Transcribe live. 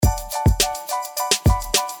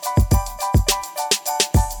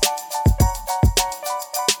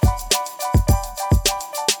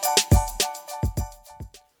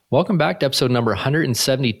Welcome back to episode number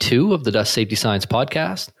 172 of the Dust Safety Science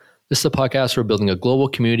Podcast. This is a podcast where we're building a global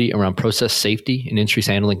community around process safety and industries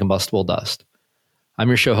handling combustible dust. I'm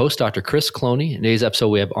your show host, Dr. Chris Cloney. In today's episode,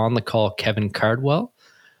 we have on the call Kevin Cardwell,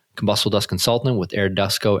 combustible dust consultant with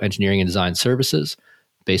AirDustco Engineering and Design Services,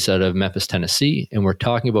 based out of Memphis, Tennessee, and we're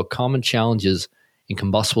talking about common challenges in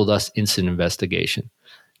combustible dust incident investigation.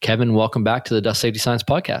 Kevin, welcome back to the Dust Safety Science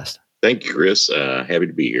Podcast. Thank you, Chris. Happy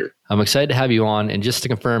to be here. I'm excited to have you on. And just to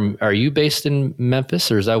confirm, are you based in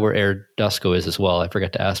Memphis or is that where AirDustco is as well? I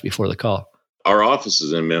forgot to ask before the call. Our office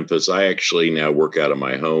is in Memphis. I actually now work out of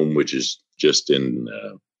my home, which is just in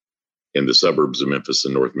the suburbs of Memphis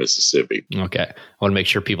in North Mississippi. Okay. I want to make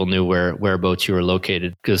sure people knew whereabouts you were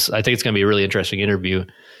located, because I think it's going to be a really interesting interview.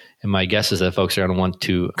 And my guess is that folks are going to want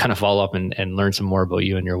to kind of follow up and learn some more about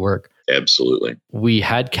you and your work. Absolutely. We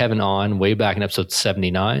had Kevin on way back in episode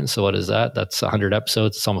 79. So what is that? That's 100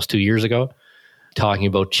 episodes. It's almost 2 years ago, talking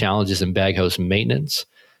about challenges in baghouse maintenance.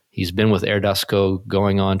 He's been with AirDustco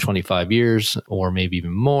going on 25 years or maybe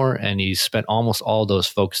even more, and he's spent almost all of those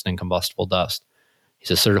focused in combustible dust.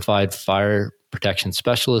 He's a certified fire protection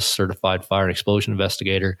specialist, certified fire and explosion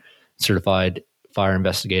investigator, certified fire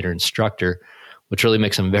investigator instructor, which really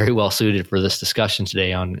makes him very well suited for this discussion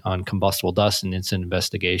today on combustible dust and incident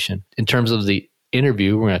investigation. In terms of the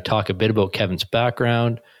interview, we're going to talk a bit about Kevin's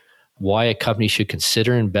background, why a company should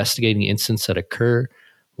consider investigating incidents that occur,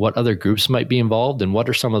 what other groups might be involved, and what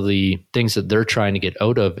are some of the things that they're trying to get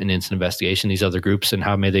out of an incident investigation, these other groups, and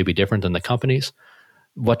how may they be different than the companies.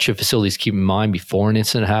 What should facilities keep in mind before an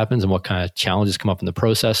incident happens, and what kind of challenges come up in the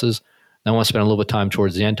processes. And I want to spend a little bit of time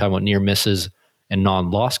towards the end talking about near misses and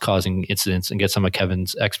non-loss causing incidents and get some of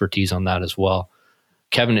Kevin's expertise on that as well.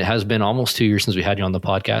 Kevin, it has been almost 2 years since we had you on the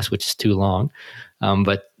podcast, which is too long.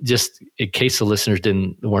 But just in case the listeners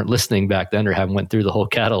weren't listening back then or haven't went through the whole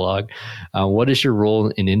catalog, what is your role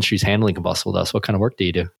in industries handling combustible dust? What kind of work do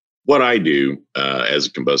you do? What I do as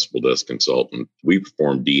a combustible dust consultant, we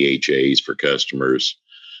perform DHAs for customers.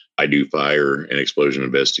 I do fire and explosion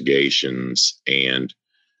investigations, and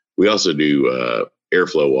we also do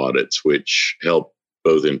airflow audits, which help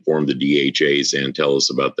both inform the DHAs and tell us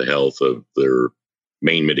about the health of their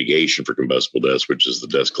main mitigation for combustible dust, which is the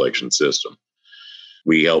dust collection system.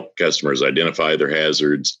 We help customers identify their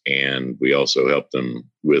hazards, and we also help them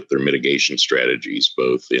with their mitigation strategies,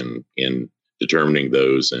 both in determining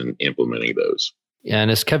those and implementing those. Yeah, and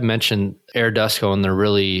as Kevin mentioned, AirDustco and their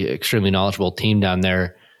really extremely knowledgeable team down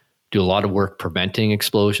there do a lot of work preventing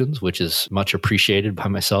explosions, which is much appreciated by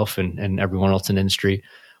myself and everyone else in the industry.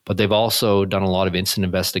 But they've also done a lot of incident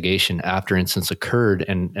investigation after incidents occurred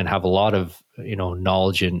and have a lot of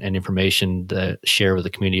knowledge and information to share with the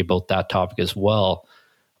community about that topic as well,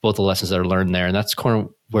 both the lessons that are learned there. And that's kind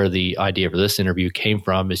of where the idea for this interview came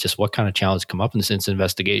from, is just what kind of challenges come up in this incident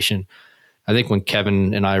investigation. I think when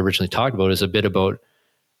Kevin and I originally talked about it, is a bit about,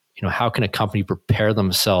 how can a company prepare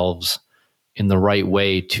themselves in the right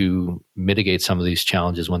way to mitigate some of these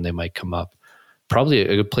challenges when they might come up. Probably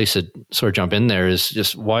a good place to sort of jump in there is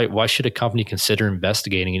just why should a company consider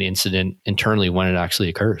investigating an incident internally when it actually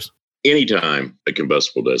occurs? Anytime a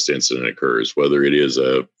combustible dust incident occurs, whether it is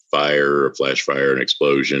a fire, a flash fire, an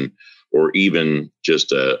explosion, or even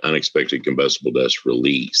just an unexpected combustible dust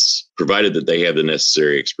release, provided that they have the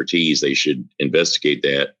necessary expertise, they should investigate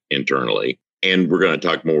that internally. And we're going to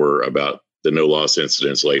talk more about the no loss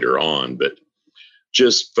incidents later on, but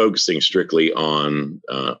just focusing strictly on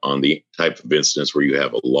the type of incidents where you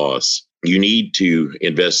have a loss, you need to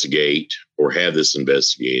investigate or have this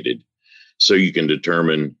investigated so you can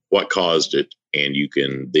determine what caused it, and you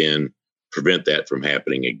can then prevent that from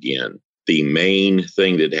happening again. The main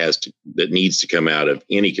thing that needs to come out of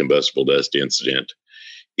any combustible dust incident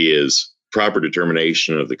is proper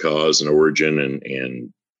determination of the cause and origin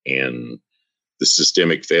and the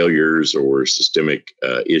systemic failures or systemic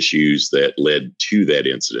issues that led to that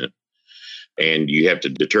incident. And you have to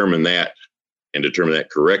determine that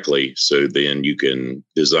correctly, so then you can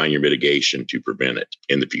design your mitigation to prevent it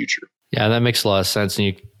in the future. Yeah, that makes a lot of sense.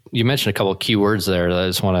 And you mentioned a couple of key words there that I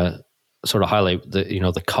just want to sort of highlight: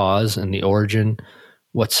 the cause and the origin,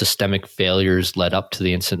 what systemic failures led up to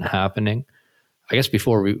the incident happening. I guess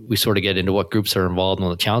before we sort of get into what groups are involved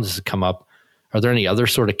and the challenges that come up, are there any other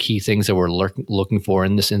sort of key things that we're looking for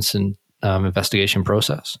in this incident investigation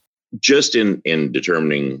process? Just in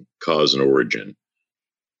determining cause and origin,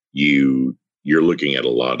 you're looking at a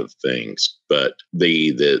lot of things, but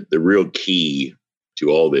the real key to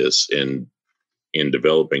all this in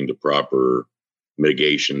developing the proper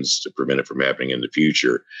mitigations to prevent it from happening in the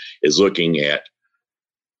future is looking at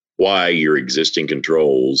why your existing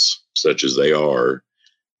controls, such as they are,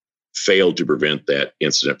 failed to prevent that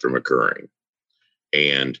incident from occurring.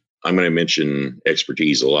 And I'm going to mention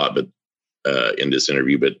expertise a lot, but in this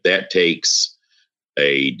interview, but that takes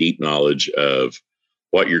a deep knowledge of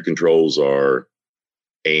what your controls are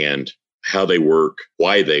and how they work,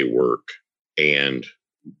 why they work, and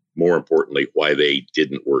more importantly, why they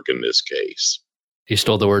didn't work in this case. You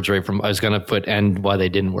stole the words right from, I was going to put, and why they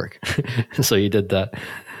didn't work. So you did that.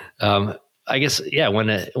 I guess, yeah, when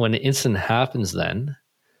an incident happens then,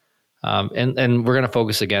 and we're going to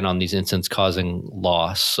focus again on these incidents causing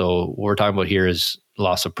loss. So what we're talking about here is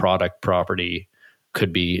loss of product, property,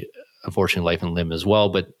 could be unfortunately life and limb as well.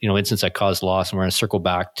 But, incidents that cause loss, and we're going to circle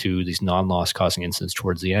back to these non-loss causing incidents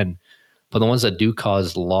towards the end. But the ones that do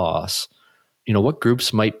cause loss, what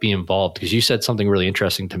groups might be involved? Because you said something really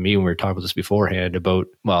interesting to me when we were talking about this beforehand about,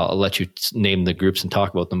 well, I'll let you name the groups and talk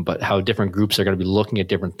about them, but how different groups are going to be looking at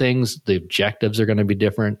different things. The objectives are going to be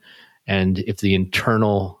different. And if the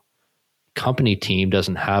internal company team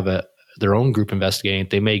doesn't have their own group investigating,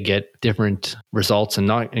 they may get different results and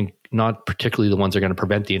not particularly the ones that are going to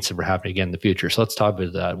prevent the incident from happening again in the future. So let's talk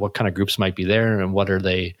about that. What kind of groups might be there, and what are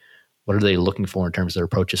they looking for in terms of their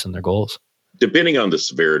approaches and their goals? Depending on the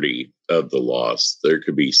severity of the loss, there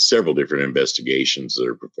could be several different investigations that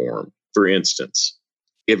are performed. For instance,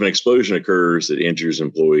 if an explosion occurs that injures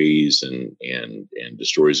employees and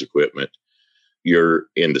destroys equipment, you're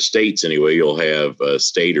in the States anyway, you'll have a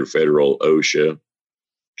state or federal OSHA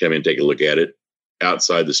come in and take a look at it.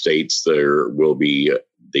 Outside the states, there will be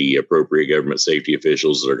the appropriate government safety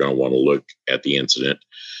officials that are going to want to look at the incident.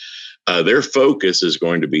 Their focus is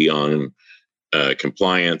going to be on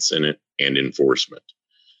compliance and enforcement.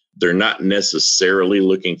 They're not necessarily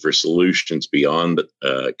looking for solutions beyond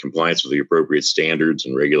compliance with the appropriate standards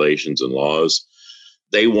and regulations and laws.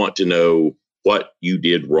 They want to know what you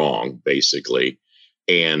did wrong, basically.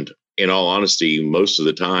 And in all honesty, most of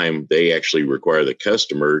the time, they actually require the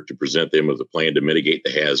customer to present them with a plan to mitigate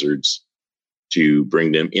the hazards, to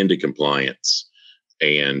bring them into compliance.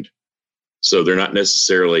 And so they're not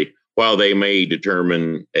necessarily, while they may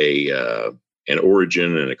determine an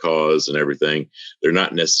origin and a cause and everything, they're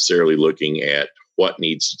not necessarily looking at what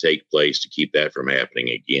needs to take place to keep that from happening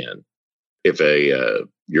again. If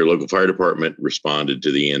your local fire department responded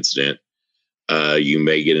to the incident, you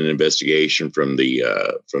may get an investigation from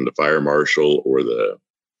the fire marshal or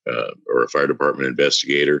a fire department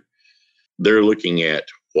investigator. They're looking at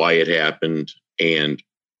why it happened, and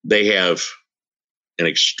they have an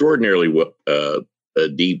extraordinarily a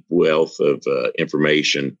deep wealth of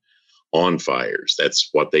information on fires. That's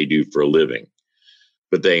what they do for a living.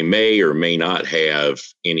 But they may or may not have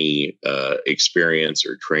any experience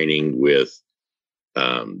or training with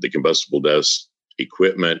the combustible dust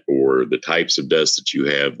equipment or the types of dust that you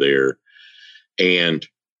have there. And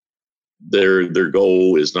their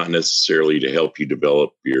goal is not necessarily to help you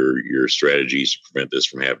develop your strategies to prevent this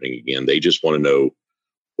from happening again. They just want to know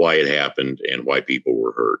why it happened and why people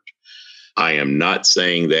were hurt. I am not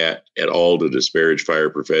saying that at all to disparage fire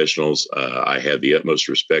professionals. I have the utmost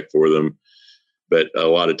respect for them, but a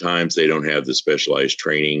lot of times they don't have the specialized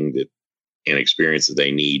training and experience that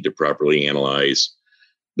they need to properly analyze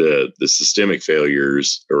the systemic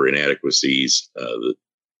failures or inadequacies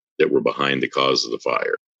that were behind the cause of the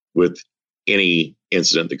fire. With any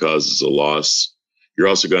incident that causes a loss, you're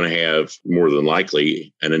also going to have, more than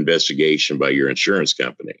likely, an investigation by your insurance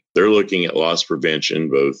company. They're looking at loss prevention,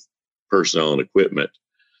 both personnel and equipment.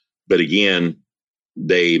 But again,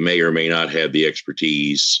 they may or may not have the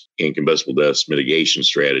expertise in combustible dust mitigation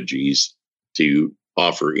strategies to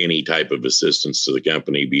offer any type of assistance to the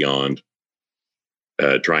company beyond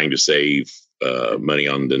trying to save money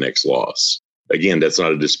on the next loss. Again, that's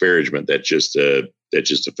not a disparagement. That's just a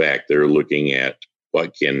fact. They're looking at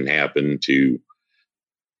what can happen to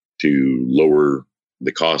lower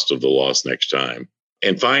the cost of the loss next time.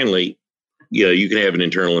 And finally, you can have an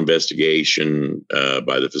internal investigation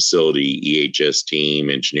by the facility, EHS team,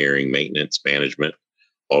 engineering, maintenance, management,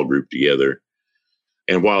 all grouped together.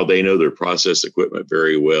 And while they know their process equipment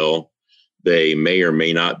very well, they may or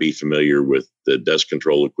may not be familiar with the dust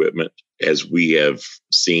control equipment. As we have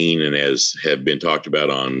seen and as have been talked about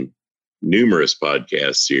on numerous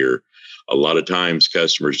podcasts here, a lot of times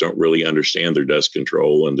customers don't really understand their dust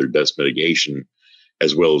control and their dust mitigation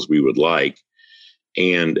as well as we would like.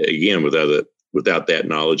 And again, without that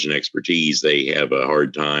knowledge and expertise, they have a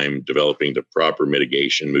hard time developing the proper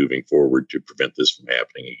mitigation moving forward to prevent this from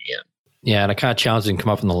happening again. Yeah, and a kind of challenge that can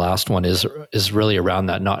come up in the last one is really around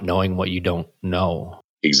that not knowing what you don't know.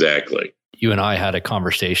 Exactly. You and I had a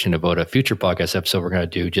conversation about a future podcast episode we're going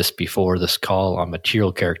to do just before this call on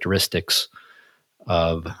material characteristics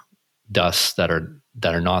of dust that are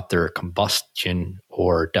that are not their combustion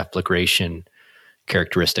or deflagration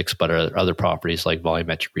characteristics, but are other properties like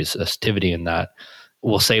volumetric resistivity, and that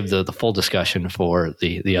we'll save the full discussion for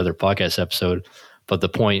the other podcast episode. But the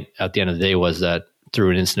point at the end of the day was that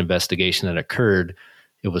through an incident investigation that occurred,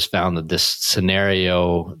 it was found that this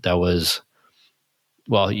scenario that was,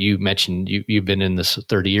 well, you mentioned you've been in this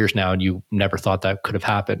 30 years now and you never thought that could have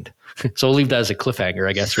happened. So we'll leave that as a cliffhanger,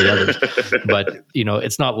 I guess, for the others. But,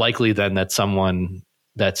 it's not likely then that someone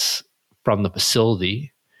that's from the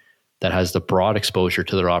facility that has the broad exposure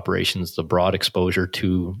to their operations, the broad exposure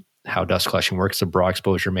to how dust collection works, the broad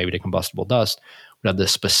exposure maybe to combustible dust, would have the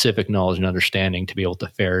specific knowledge and understanding to be able to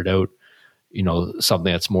ferret out,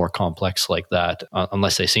 something that's more complex like that,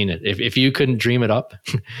 unless they've seen it. If you couldn't dream it up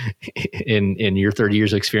in your 30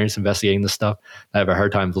 years of experience investigating this stuff, I have a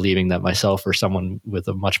hard time believing that myself or someone with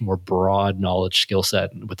a much more broad knowledge skill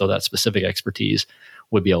set with all that specific expertise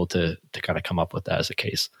would be able to kind of come up with that as a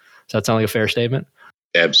case. Does that sound like a fair statement?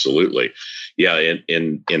 Absolutely. Yeah.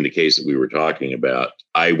 In the case that we were talking about,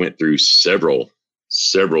 I went through several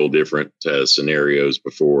different scenarios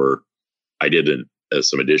before I did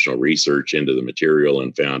some additional research into the material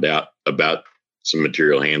and found out about some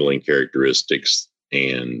material handling characteristics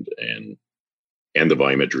and the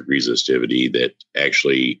volumetric resistivity that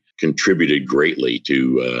actually contributed greatly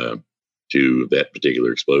to that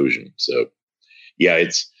particular explosion. So, yeah,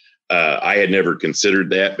 it's I had never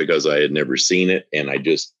considered that because I had never seen it, and I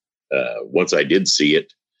just once I did see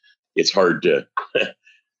it, it's hard to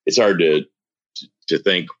to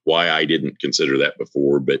think why I didn't consider that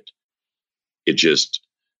before, but it just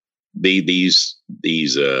these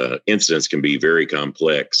incidents can be very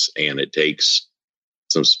complex, and it takes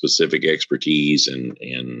some specific expertise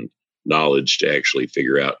and knowledge to actually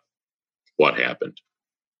figure out what happened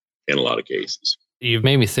in a lot of cases. You've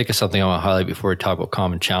made me think of something I want to highlight before we talk about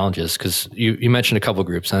common challenges, because you mentioned a couple of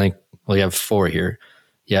groups. I think, well, you have 4 here.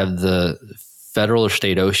 You have the federal or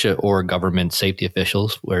state OSHA or government safety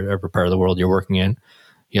officials, wherever part of the world you're working in.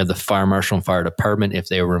 You have the fire marshal and fire department. If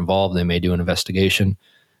they were involved, they may do an investigation.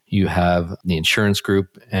 You have the insurance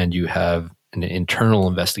group, and you have an internal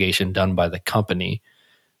investigation done by the company.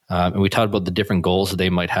 And we talked about the different goals that they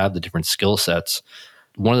might have, the different skill sets.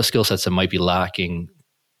 One of the skill sets that might be lacking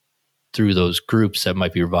through those groups that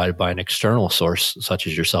might be provided by an external source, such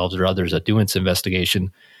as yourselves or others that do incident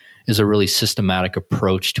investigation, is a really systematic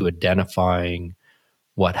approach to identifying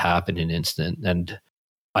what happened in an incident. And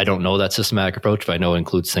I don't know that systematic approach, but I know it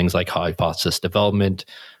includes things like hypothesis development,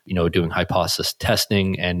 doing hypothesis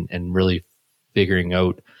testing and really figuring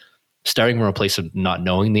out, starting from a place of not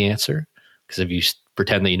knowing the answer. Because if you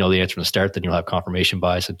pretend that you know the answer from the start, then you'll have confirmation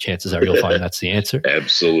bias, and chances are you'll find that's the answer.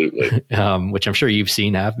 Absolutely. Which I'm sure you've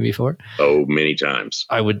seen happen before. Oh, many times.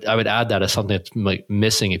 I would add that as something that's like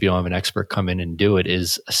missing if you don't have an expert come in and do it,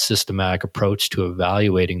 is a systematic approach to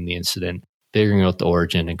evaluating the incident, figuring out the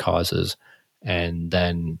origin and causes, and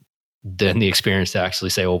then the experience to actually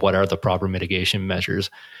say, well, what are the proper mitigation measures?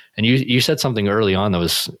 And you said something early on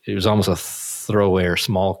that it was almost a throwaway or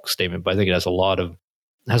small statement, but I think it has a lot of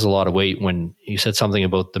weight when you said something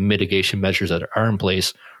about the mitigation measures that are in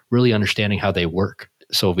place, really understanding how they work.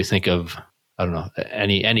 So if we think of, I don't know,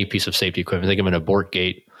 any piece of safety equipment, think of an abort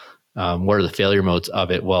gate. What are the failure modes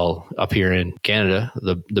of it? Well, up here in Canada,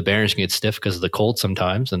 the bearings can get stiff because of the cold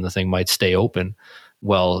sometimes, and the thing might stay open.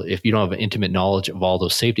 Well, if you don't have an intimate knowledge of all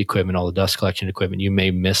those safety equipment, all the dust collection equipment, you may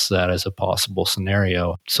miss that as a possible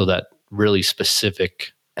scenario. So that really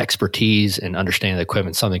specific expertise and understanding the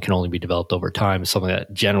equipment, something can only be developed over time. It's something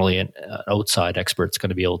that generally an outside expert's going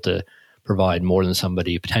to be able to provide more than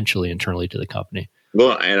somebody potentially internally to the company.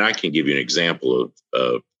 Well, and I can give you an example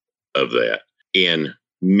of that. In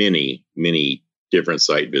many, many different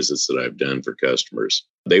site visits that I've done for customers,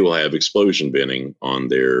 they will have explosion venting on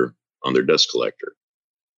their dust collector.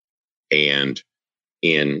 And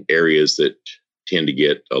in areas that tend to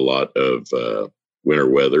get a lot of winter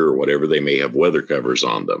weather or whatever, they may have weather covers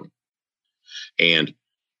on them. And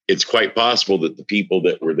it's quite possible that the people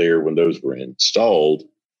that were there when those were installed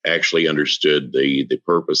actually understood the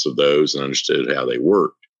purpose of those and understood how they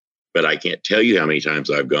worked. But I can't tell you how many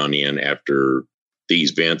times I've gone in after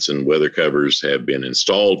these vents and weather covers have been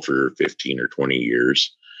installed for 15 or 20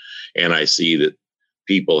 years, and I see that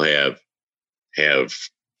people have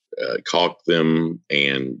caulked them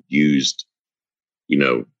and used,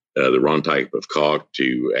 the wrong type of caulk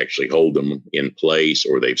to actually hold them in place,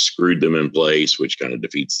 or they've screwed them in place, which kind of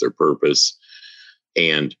defeats their purpose.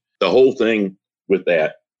 And the whole thing with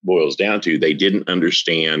that boils down to they didn't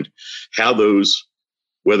understand how those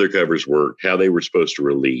weather covers worked, how they were supposed to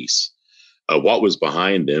release, what was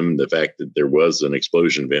behind them, the fact that there was an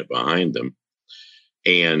explosion vent behind them.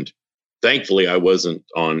 And thankfully, I wasn't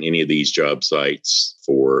on any of these job sites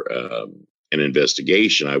for an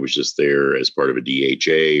investigation. I was just there as part of a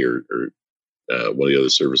DHA or one of the other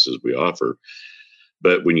services we offer.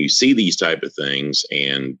 But when you see these type of things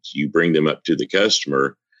and you bring them up to the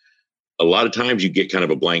customer, a lot of times you get kind of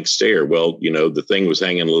a blank stare. Well, the thing was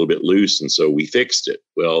hanging a little bit loose, and so we fixed it.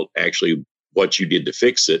 Well, actually, what you did to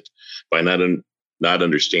fix it, by not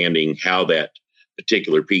understanding how that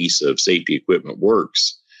particular piece of safety equipment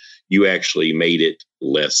works, you actually made it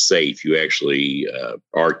less safe. You actually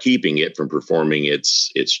are keeping it from performing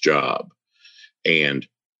its job. And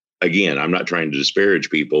again, I'm not trying to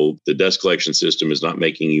disparage people. The dust collection system is not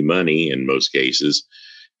making you money in most cases.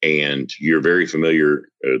 And you're very familiar,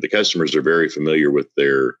 the customers are very familiar with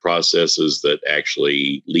their processes that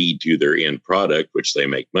actually lead to their end product, which they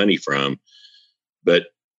make money from. But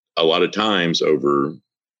a lot of times over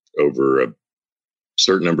a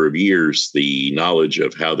certain number of years, the knowledge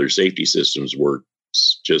of how their safety systems work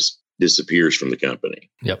just disappears from the company.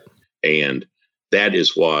 Yep. And that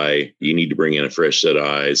is why you need to bring in a fresh set of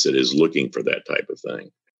eyes that is looking for that type of thing.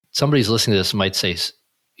 Somebody's listening to this might say,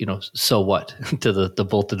 so what to the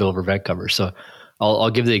bolted over vent cover. So I'll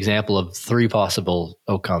give the example of 3 possible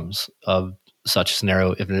outcomes of such a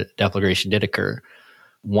scenario if a deflagration did occur.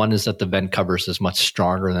 One is that the vent covers is much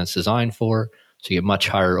stronger than it's designed for. So you get much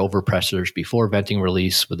higher overpressures before venting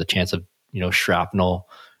release with a chance of, shrapnel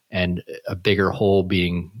and a bigger hole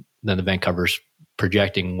than the vent covers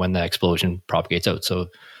projecting when the explosion propagates out. So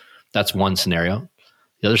that's one scenario.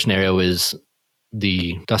 The other scenario is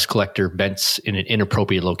the dust collector vents in an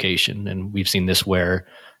inappropriate location. And we've seen this where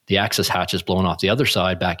the access hatch is blown off the other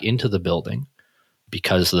side back into the building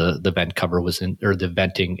because the vent cover the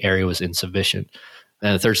venting area was insufficient.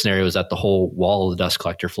 And the third scenario is that the whole wall of the dust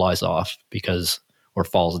collector flies off or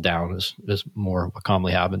falls down is more what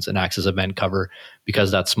commonly happens and acts as a vent cover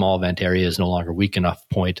because that small vent area is no longer weak enough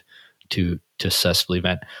point to successfully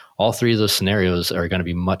vent. All 3 of those scenarios are going to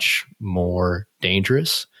be much more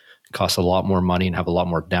dangerous, cost a lot more money, and have a lot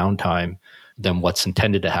more downtime than what's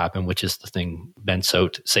intended to happen, which is the thing vents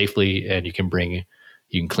out safely and you can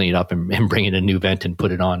clean it up and bring in a new vent and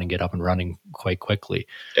put it on and get up and running quite quickly.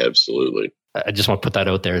 Absolutely. I just want to put that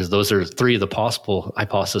out there. As those are 3 of the possible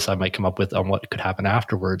hypotheses I might come up with on what could happen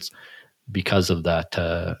afterwards because of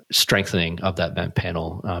that strengthening of that vent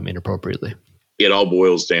panel inappropriately. It all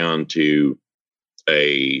boils down to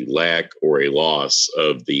a lack or a loss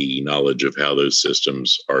of the knowledge of how those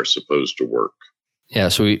systems are supposed to work. Yeah,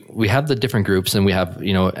 so we have the different groups, and we have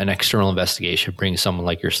an external investigation bring someone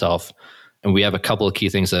like yourself, and we have a couple of key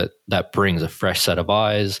things that brings a fresh set of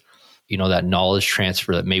eyes. That knowledge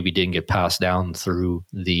transfer that maybe didn't get passed down through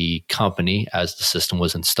the company as the system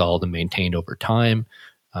was installed and maintained over time.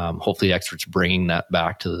 Hopefully the experts bringing that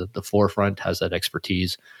back to the forefront, has that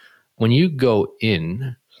expertise. When you go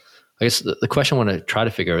in, I guess the question I want to try to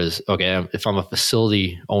figure out is, okay, if I'm a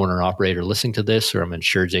facility owner operator listening to this, or I'm an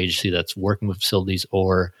insurance agency that's working with facilities,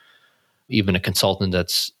 or even a consultant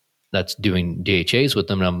that's doing DHAs with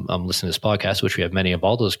them, and I'm listening to this podcast, which we have many of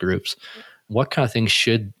all those groups, what kind of things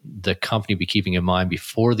should the company be keeping in mind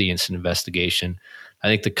before the incident investigation? I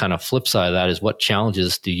think the kind of flip side of that is, what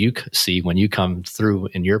challenges do you see when you come through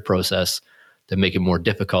in your process that make it more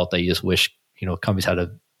difficult, that you just wish, companies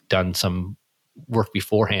had done some work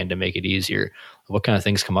beforehand to make it easier? What kind of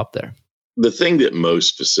things come up there? The thing that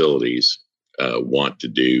most facilities want to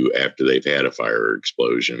do after they've had a fire or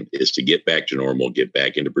explosion is to get back to normal, get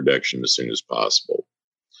back into production as soon as possible.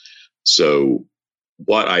 So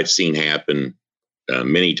what I've seen happen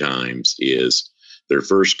many times is their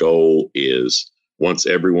first goal is, once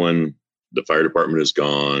the fire department is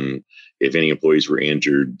gone, if any employees were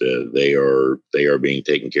injured, they are being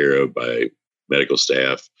taken care of by medical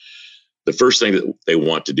staff. The first thing that they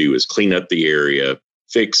want to do is clean up the area,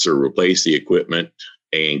 fix or replace the equipment,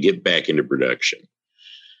 and get back into production.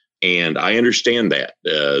 And I understand that.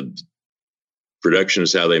 Production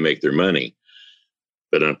is how they make their money.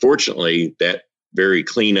 But unfortunately, that very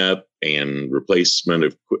cleanup and replacement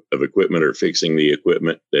of equipment, or fixing the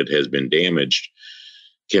equipment that has been damaged,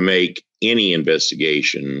 can make any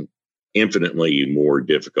investigation infinitely more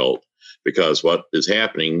difficult, because what is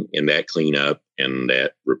happening in that cleanup and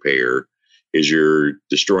that repair is you're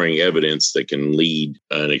destroying evidence that can lead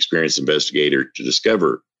an experienced investigator to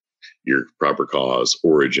discover your proper cause,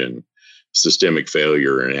 origin, systemic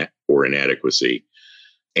failure, or inadequacy.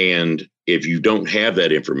 And if you don't have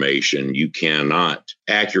that information, you cannot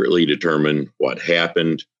accurately determine what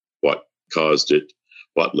happened, what caused it,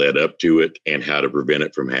 what led up to it, and how to prevent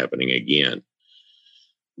it from happening again.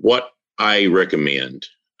 What I recommend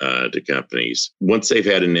to companies. Once they've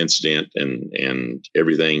had an incident and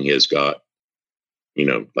everything has got,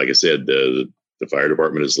 like I said, the fire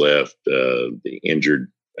department has left, the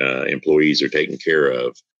injured employees are taken care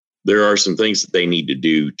of. There are some things that they need to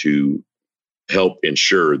do to help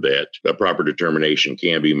ensure that a proper determination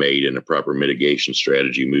can be made and a proper mitigation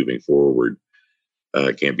strategy moving forward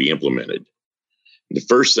can be implemented. The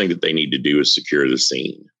first thing that they need to do is secure the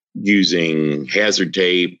scene using hazard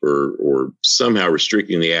tape or somehow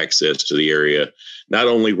restricting the access to the area, not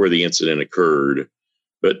only where the incident occurred,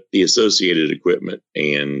 but the associated equipment,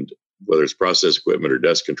 and whether it's process equipment or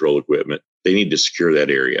dust control equipment, they need to secure that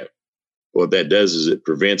area. What that does is it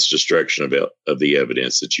prevents destruction of the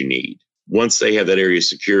evidence that you need. Once they have that area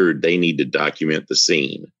secured, they need to document the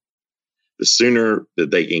scene. The sooner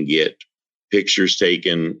that they can get pictures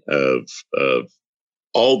taken of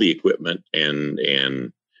all the equipment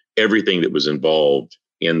and everything that was involved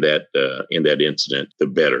in that incident, the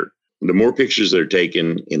better. The more pictures that are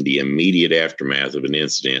taken in the immediate aftermath of an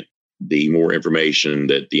incident, the more information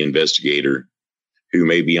that the investigator, who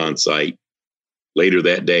may be on site later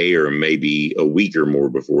that day or maybe a week or more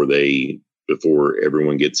before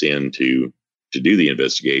everyone gets in to do the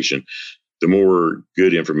investigation, the more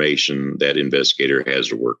good information that investigator has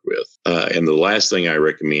to work with. And the last thing I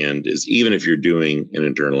recommend is, even if you're doing an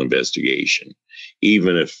internal investigation,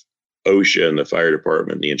 even if OSHA and the fire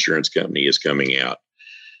department, the insurance company is coming out,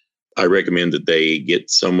 I recommend that they get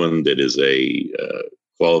someone that is a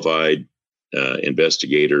qualified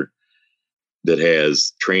investigator that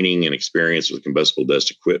has training and experience with combustible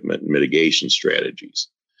dust equipment and mitigation strategies.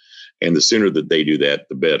 And the sooner that they do that,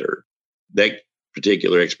 the better. That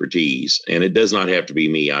particular expertise, and it does not have to be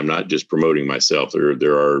me. I'm not just promoting myself.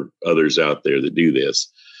 There are others out there that do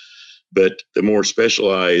this. But the more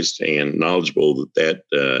specialized and knowledgeable that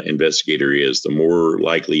investigator is, the more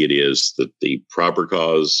likely it is that the proper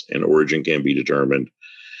cause and origin can be determined,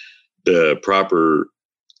 the proper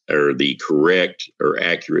or the correct or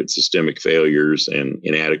accurate systemic failures and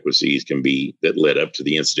inadequacies that led up to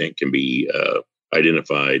the incident can be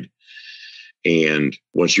identified. And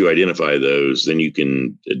once you identify those, then you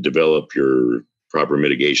can develop your proper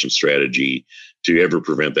mitigation strategy to ever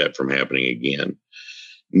prevent that from happening again.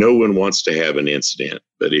 No one wants to have an incident,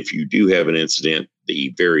 but if you do have an incident,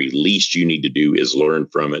 the very least you need to do is learn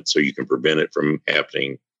from it so you can prevent it from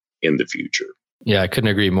happening in the future. Yeah, I couldn't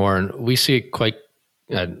agree more. And we see it quite,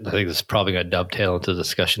 I think this is probably going to dovetail into the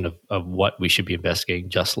discussion of what we should be investigating,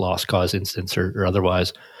 just lost cause incidents or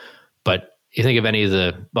otherwise. But you think of any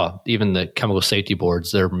of even the chemical safety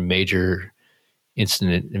boards, their major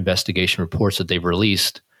incident investigation reports that they've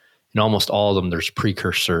released, in almost all of them, there's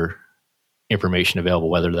precursor information available,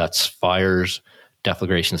 whether that's fires,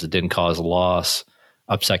 deflagrations that didn't cause a loss,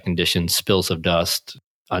 upset conditions, spills of dust,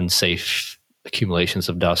 unsafe accumulations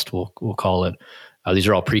of dust, we'll call it. These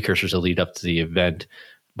are all precursors that lead up to the event.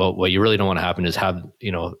 But what you really don't want to happen is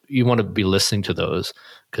you want to be listening to those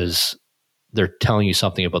because they're telling you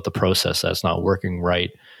something about the process that's not working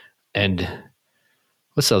right. And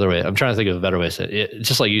what's the other way? I'm trying to think of a better way to say it.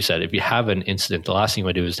 Just like you said, if you have an incident, the last thing you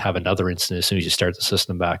want to do is have another incident as soon as you start the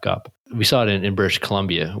system back up. We saw it in British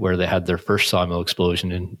Columbia, where they had their first sawmill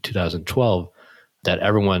explosion in 2012 that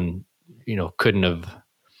everyone, couldn't have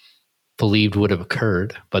believed would have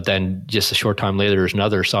occurred. But then just a short time later, there's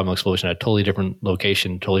another sawmill explosion at a totally different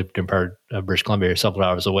location, totally different part of British Columbia, several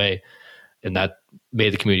hours away. And that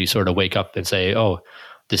made the community sort of wake up and say, oh,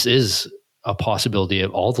 this is a possibility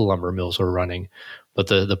of all the lumber mills are running. But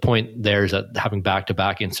the point there is that having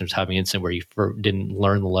back-to-back incidents, having an incident where you didn't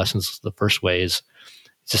learn the lessons the first way it's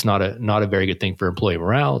just not a very good thing for employee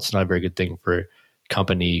morale. It's not a very good thing for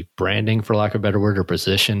company branding, for lack of a better word, or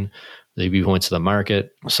position, the viewpoints of the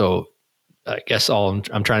market. So I guess I'm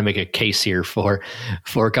trying to make a case here for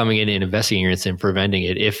coming in and investigating your incident, preventing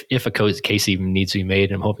it. If a case even needs to be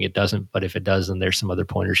made, I'm hoping it doesn't. But if it does, then there's some other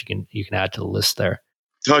pointers you can add to the list there.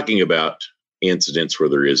 Talking about incidents where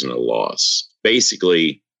there isn't a loss,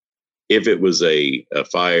 basically, if it was a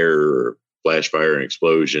fire or flash fire and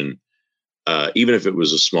explosion, even if it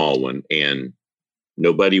was a small one and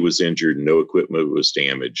nobody was injured, no equipment was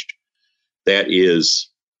damaged, that is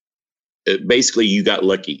basically you got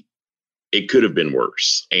lucky. It could have been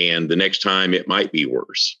worse, and the next time it might be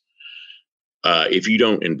worse. If you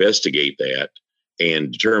don't investigate that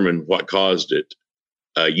and determine what caused it,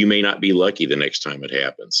 you may not be lucky the next time it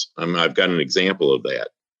happens. I've got an example of that.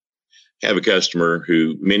 I have a customer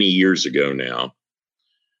who many years ago now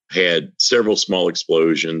had several small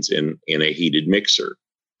explosions in a heated mixer.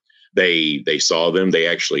 They saw them. They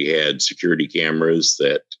actually had security cameras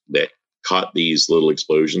that caught these little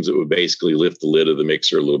explosions, it would basically lift the lid of the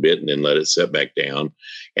mixer a little bit and then let it set back down.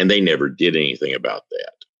 And they never did anything about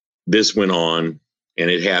that. This went on, and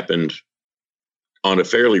it happened on a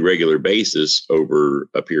fairly regular basis over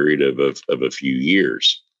a period of a few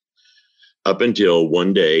years, up until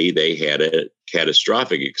one day they had a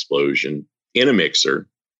catastrophic explosion in a mixer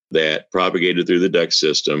that propagated through the duct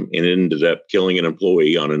system and ended up killing an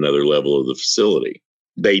employee on another level of the facility.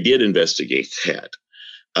 They did investigate that.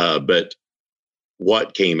 But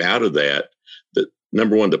what came out of that,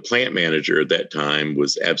 number one, the plant manager at that time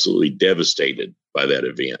was absolutely devastated by that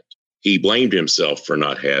event. He blamed himself for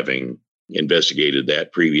not having investigated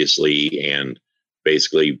that previously and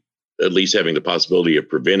basically at least having the possibility of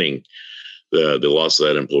preventing the loss of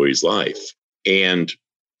that employee's life. And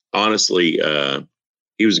honestly,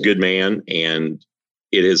 he was a good man, and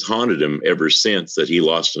it has haunted him ever since that he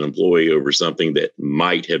lost an employee over something that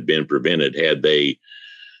might have been prevented had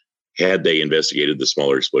they investigated the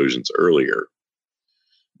smaller explosions earlier.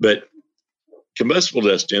 But combustible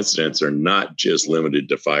dust incidents are not just limited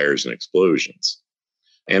to fires and explosions.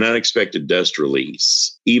 An unexpected dust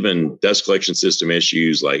release, even dust collection system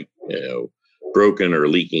issues like broken or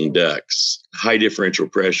leaking ducts, high differential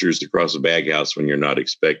pressures across a baghouse when you're not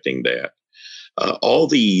expecting that. All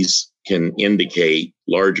these can indicate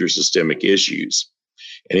larger systemic issues.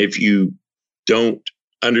 And if you don't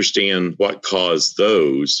understand what caused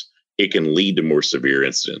those, it can lead to more severe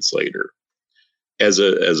incidents later. As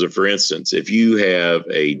a for instance, if you have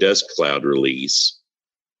a dust cloud release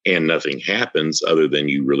and nothing happens other than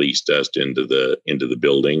you release dust into the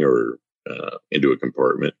building or into a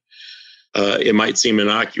compartment, it might seem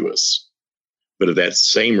innocuous. But if that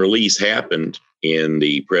same release happened in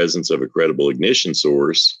the presence of a credible ignition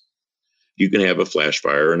source, you can have a flash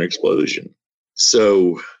fire and explosion.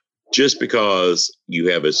 So just because you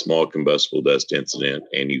have a small combustible dust incident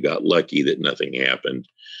and you got lucky that nothing happened,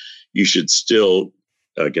 you should still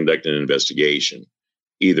conduct an investigation,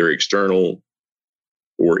 either external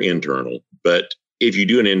or internal. But if you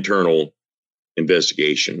do an internal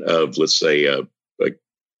investigation of, let's say, a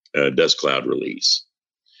dust cloud release,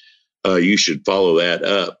 you should follow that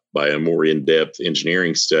up by a more in-depth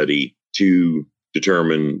engineering study to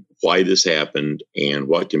determine why this happened and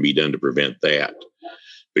what can be done to prevent that.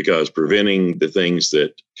 Because preventing the things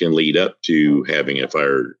that can lead up to having a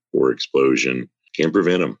fire or explosion can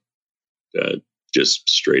prevent them, just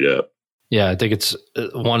straight up. Yeah, I think it's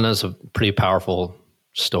one that's a pretty powerful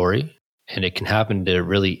story, and it can happen to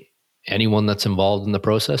really anyone that's involved in the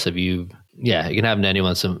process. It can happen to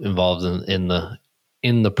anyone that's involved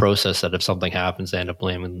in the process, that if something happens, they end up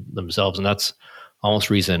blaming themselves. And that's almost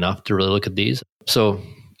reason enough to really look at these. So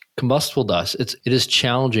combustible dust, it is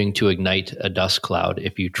challenging to ignite a dust cloud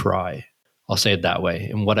if you try. I'll say it that way.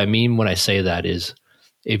 And what I mean when I say that is,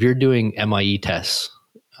 if you're doing MIE tests,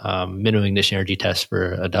 minimum ignition energy tests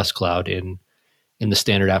for a dust cloud in the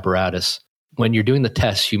standard apparatus, when you're doing the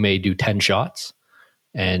tests, you may do 10 shots.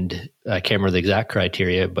 And I can't remember the exact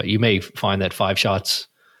criteria, but you may find that 5 shots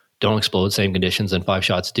don't explode, same conditions, and 5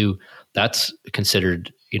 shots do. That's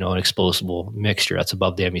considered, an explosible mixture. That's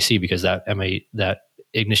above the MEC, because that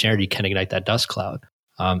ignition energy can ignite that dust cloud.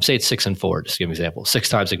 Say it's 6 and 4, just to give an example. 6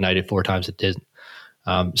 times ignited, 4 times it didn't.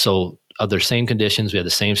 So under same conditions, we had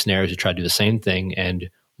the same scenarios, we tried to do the same thing, and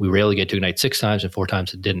we rarely get to ignite 6 times, and 4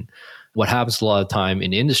 times it didn't. What happens a lot of the time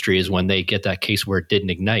in industry is when they get that case where it didn't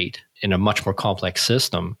ignite in a much more complex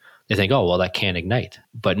system, they think, oh, well, that can't ignite.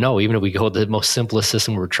 But no, even if we go to the most simplest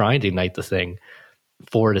system, we're trying to ignite the thing,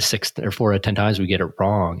 4 to 6 or 4 to 10 times we get it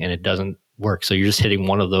wrong and it doesn't work. So you're just hitting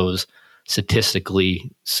one of those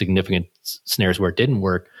statistically significant scenarios where it didn't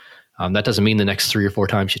work. That doesn't mean the next 3 or 4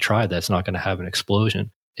 times you try that's not going to have an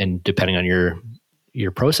explosion. And depending on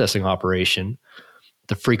your processing operation,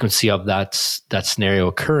 the frequency of that scenario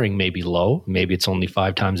occurring may be low. Maybe it's only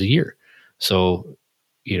 5 times a year. So,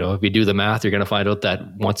 if you do the math, you're going to find out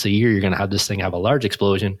that once a year, you're going to have this thing have a large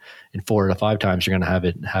explosion, and 4 to 5 times you're going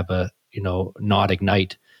to have a not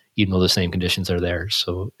ignite, even though the same conditions are there.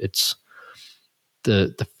 So it's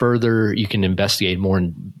the further you can investigate,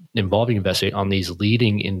 investigate on these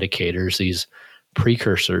leading indicators, these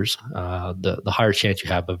precursors, the higher chance you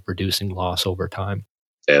have of reducing loss over time.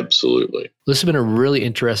 Absolutely. This has been a really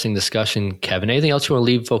interesting discussion, Kevin. Anything else you want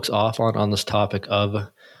to leave folks off on this topic of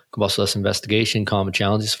combustible dust investigation, common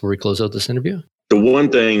challenges, before we close out this interview? The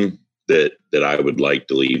one thing that I would like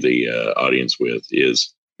to leave the audience with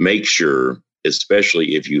is make sure,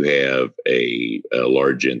 especially if you have a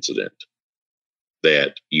large incident,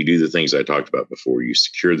 that you do the things I talked about before. You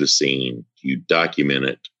secure the scene, you document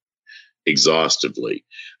it exhaustively.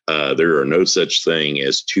 There are no such thing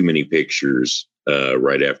as too many pictures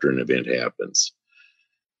right after an event happens.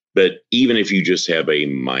 But even if you just have a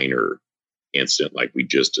minor incident like we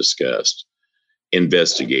just discussed,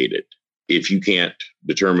 investigate it. If you can't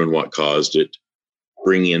determine what caused it,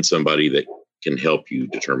 bring in somebody that can help you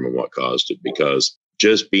determine what caused it, because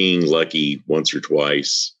just being lucky once or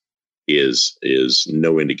twice is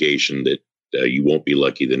no indication that you won't be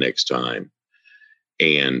lucky the next time.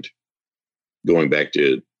 And going back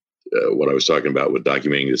to what I was talking about with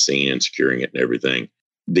documenting the scene and securing it and everything,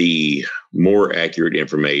 the more accurate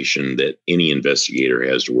information that any investigator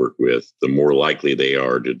has to work with, the more likely they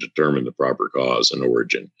are to determine the proper cause and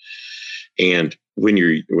origin. And when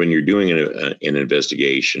you're doing an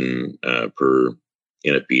investigation per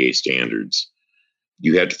NFPA standards,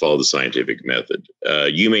 you have to follow the scientific method.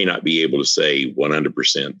 You may not be able to say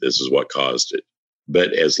 100% this is what caused it,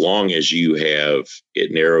 but as long as you have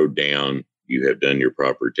it narrowed down, you have done your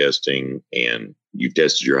proper testing and you've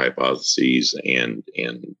tested your hypotheses and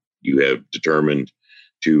you have determined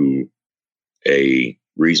to a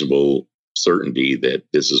reasonable certainty that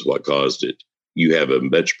this is what caused it, you have a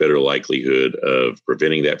much better likelihood of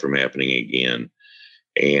preventing that from happening again.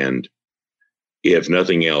 And if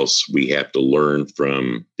nothing else, we have to learn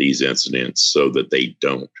from these incidents so that they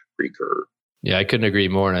don't recur. Yeah, I couldn't agree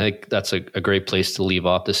more. And I think that's a great place to leave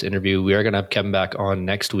off this interview. We are going to have Kevin back on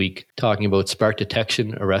next week talking about spark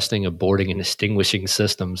detection, arresting, aborting, and extinguishing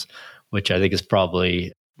systems, which I think is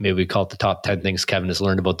probably, maybe we call it the top 10 things Kevin has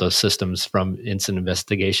learned about those systems from incident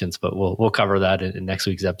investigations. But we'll cover that in next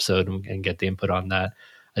week's episode and get the input on that.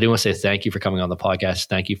 I do want to say thank you for coming on the podcast.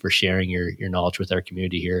 Thank you for sharing your knowledge with our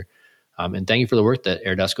community here. And thank you for the work that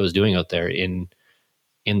AirDesco is doing out there in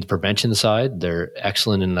the prevention side. They're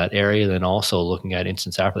excellent in that area. Then also looking at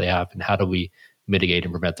incidents after they happen, how do we mitigate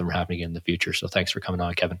and prevent them from happening again in the future? So thanks for coming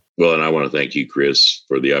on, Kevin. Well, and I want to thank you, Chris,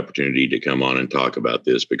 for the opportunity to come on and talk about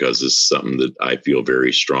this, because this is something that I feel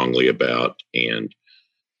very strongly about. And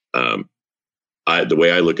the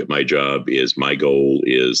way I look at my job is my goal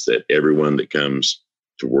is that everyone that comes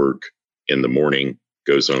to work in the morning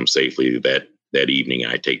goes home safely that evening.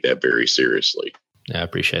 I take that very seriously. Yeah, I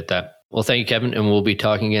appreciate that. Well, thank you, Kevin. And we'll be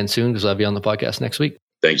talking again soon because I'll be on the podcast next week.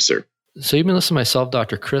 Thanks, sir. So you've been listening to myself,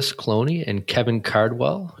 Dr. Chris Cloney, and Kevin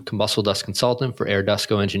Cardwell, combustible dust consultant for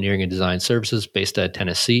AirDesco Engineering and Design Services based out of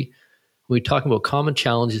Tennessee. We talked about common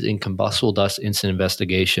challenges in combustible dust incident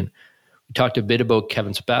investigation. We talked a bit about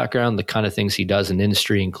Kevin's background, the kind of things he does in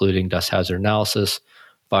industry, including dust hazard analysis,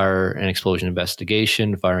 fire and explosion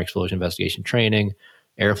investigation, fire and explosion investigation training,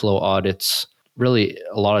 airflow audits, really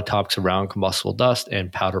a lot of topics around combustible dust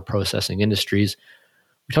and powder processing industries.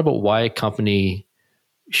 We talk about why a company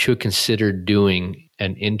should consider doing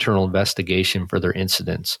an internal investigation for their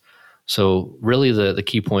incidents. So really the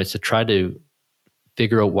key points to try to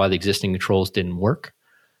figure out why the existing controls didn't work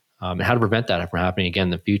and how to prevent that from happening again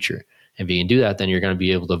in the future. And if you can do that, then you're going to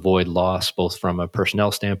be able to avoid loss, both from a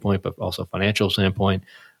personnel standpoint, but also financial standpoint,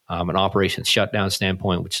 an operations shutdown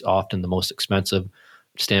standpoint, which is often the most expensive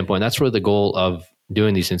standpoint. That's really the goal of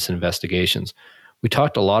doing these incident investigations. We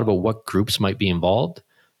talked a lot about what groups might be involved.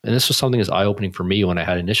 And this was something that's eye-opening for me when I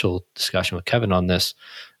had initial discussion with Kevin on this,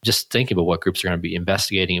 just thinking about what groups are going to be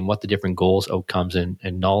investigating and what the different goals, outcomes, and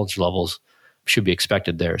knowledge levels should be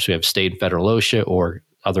expected there. So we have state and federal OSHA or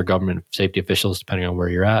other government safety officials, depending on where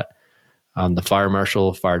you're at. The fire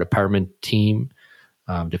marshal, fire department team,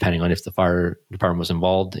 depending on if the fire department was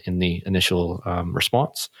involved in the initial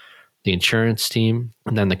response. The insurance team,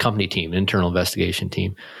 and then the company team, internal investigation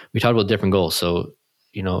team. We talked about different goals. So,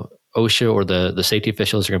 OSHA or the safety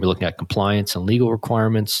officials are going to be looking at compliance and legal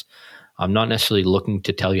requirements. I'm not necessarily looking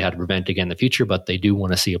to tell you how to prevent again in the future, but they do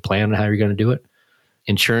want to see a plan on how you're going to do it.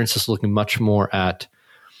 Insurance is looking much more at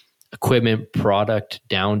equipment, product,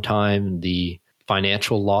 downtime, the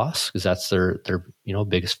financial loss, because that's their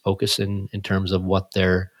biggest focus in terms of what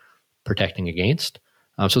they're protecting against.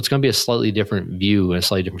 So it's going to be a slightly different view and a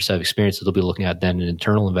slightly different set of experiences they'll be looking at than an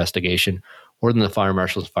internal investigation or than the fire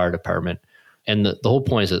marshal's fire department. And the whole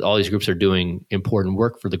point is that all these groups are doing important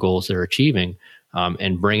work for the goals they're achieving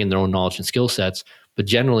and bringing their own knowledge and skill sets. But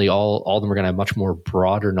generally, all of them are going to have much more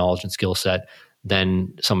broader knowledge and skill set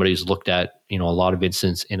than somebody who's looked at a lot of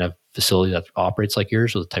incidents in a facility that operates like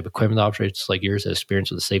yours, or the type of equipment that operates like yours, has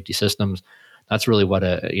experience with the safety systems. That's really what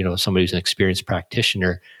somebody who's an experienced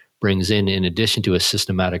practitioner brings in addition to a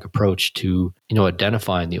systematic approach to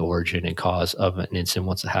identifying the origin and cause of an incident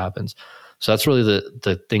once it happens. So that's really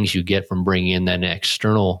the things you get from bringing in then an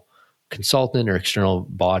external consultant or external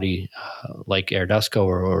body like AirDesco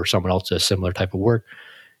or someone else does similar type of work.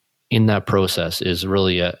 In that process is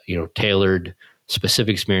really a tailored,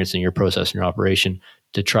 specific experience in your process and your operation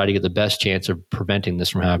to try to get the best chance of preventing this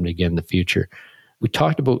from happening again in the future. we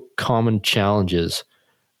talked about common challenges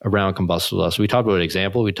around combustible dust. We talked about an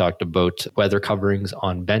example. We talked about weather coverings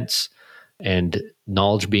on vents and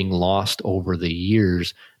knowledge being lost over the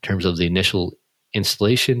years in terms of the initial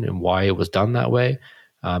installation and why it was done that way,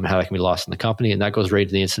 how that can be lost in the company. And that goes right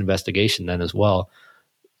to the incident investigation then as well.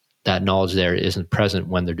 That knowledge there isn't present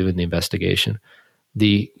when they're doing the investigation.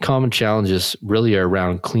 The common challenges really are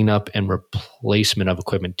around cleanup and replacement of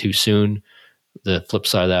equipment too soon. The flip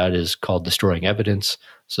side of that is called destroying evidence.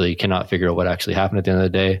 So you cannot figure out what actually happened at the end of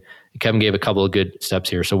the day. Kevin gave a couple of good steps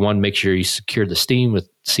here. So one, make sure you secure the scene with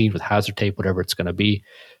hazard tape, whatever it's going to be.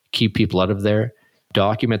 Keep people out of there.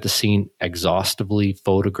 Document the scene exhaustively,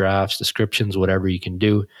 photographs, descriptions, whatever you can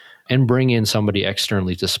do, and bring in somebody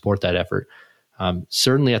externally to support that effort.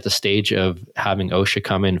 Certainly at the stage of having OSHA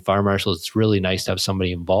come in, fire marshals, it's really nice to have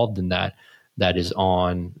somebody involved in that is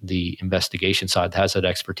on the investigation side, that has that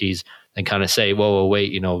expertise, and kind of say, whoa,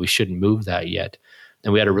 wait, we shouldn't move that yet.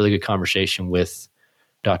 And we had a really good conversation with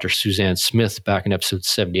Dr. Suzanne Smith back in episode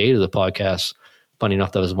 78 of the podcast. Funny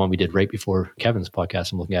enough, that was the one we did right before Kevin's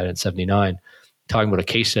podcast. I'm looking at it in 79, talking about a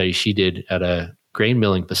case study she did at a grain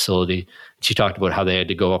milling facility. She talked about how they had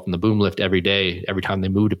to go up in the boom lift every day, every time they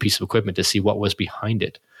moved a piece of equipment, to see what was behind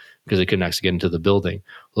it, because they couldn't actually get into the building.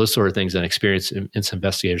 Well, those sort of things that experienced incident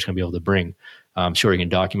investigators can be able to bring. Sure, you can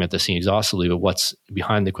document the scene exhaustively, but what's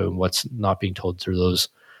behind the equipment, what's not being told through those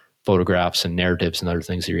photographs and narratives and other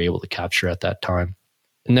things that you're able to capture at that time.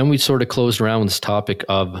 And then we sort of closed around with this topic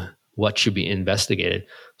of what should be investigated.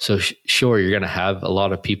 So sure, you're going to have a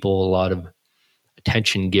lot of people, a lot of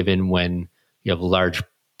attention given when you have a large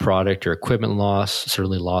product or equipment loss.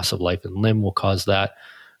 Certainly loss of life and limb will cause that.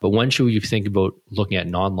 But when should you think about looking at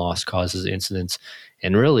non-loss causes, incidents?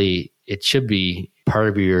 And really, it should be part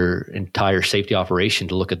of your entire safety operation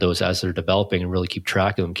to look at those as they're developing and really keep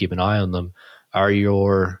track of them, keep an eye on them. Are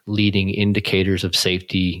your leading indicators of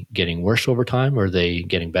safety getting worse over time, or are they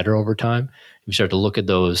getting better over time? If you start to look at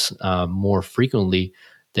those more frequently,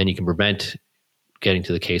 then you can prevent getting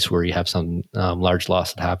to the case where you have some large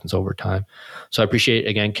loss that happens over time. So I appreciate,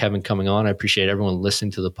 again, Kevin coming on. I appreciate everyone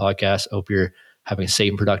listening to the podcast. I hope you're having a safe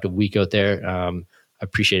and productive week out there. I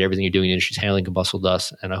appreciate everything you're doing in industries handling combustible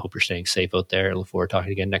dust, and I hope you're staying safe out there. I look forward to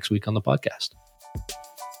talking again next week on the podcast.